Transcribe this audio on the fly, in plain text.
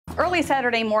Early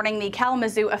Saturday morning, the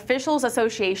Kalamazoo Officials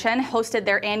Association hosted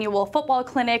their annual football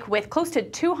clinic with close to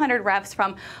 200 refs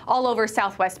from all over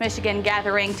Southwest Michigan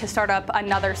gathering to start up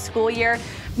another school year.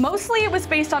 Mostly it was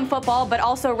based on football, but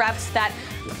also refs that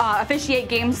officiate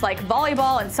games like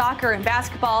volleyball and soccer and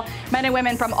basketball. Men and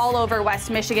women from all over West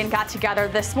Michigan got together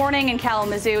this morning in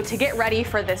Kalamazoo to get ready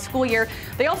for this school year.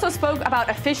 They also spoke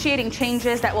about officiating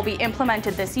changes that will be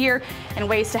implemented this year and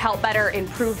ways to help better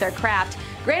improve their craft.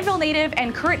 Granville native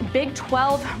and current Big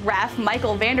 12 ref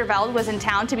Michael Vandervelde was in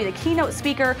town to be the keynote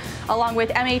speaker, along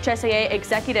with MHSAA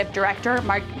Executive Director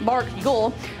Mark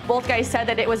Yule. Both guys said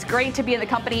that it was great to be in the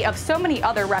company of so many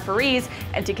other referees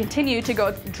and to continue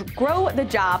to grow the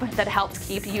job that helps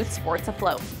keep youth sports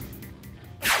afloat.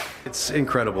 It's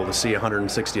incredible to see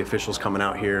 160 officials coming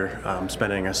out here,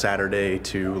 spending a Saturday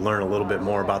to learn a little bit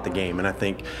more about the game. And I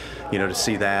think, to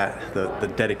see that,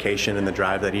 the dedication and the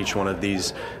drive that each one of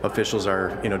these officials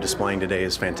are, displaying today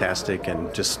is fantastic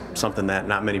and just something that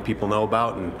not many people know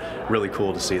about, and really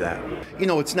cool to see that.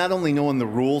 It's not only knowing the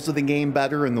rules of the game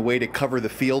better and the way to cover the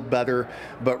field better,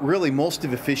 but really most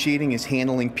of officiating is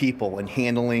handling people and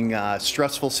handling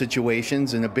stressful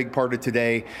situations. And a big part of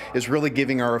today is really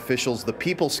giving our officials the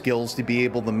people skills to be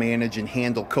able to manage and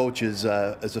handle coaches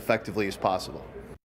as effectively as possible.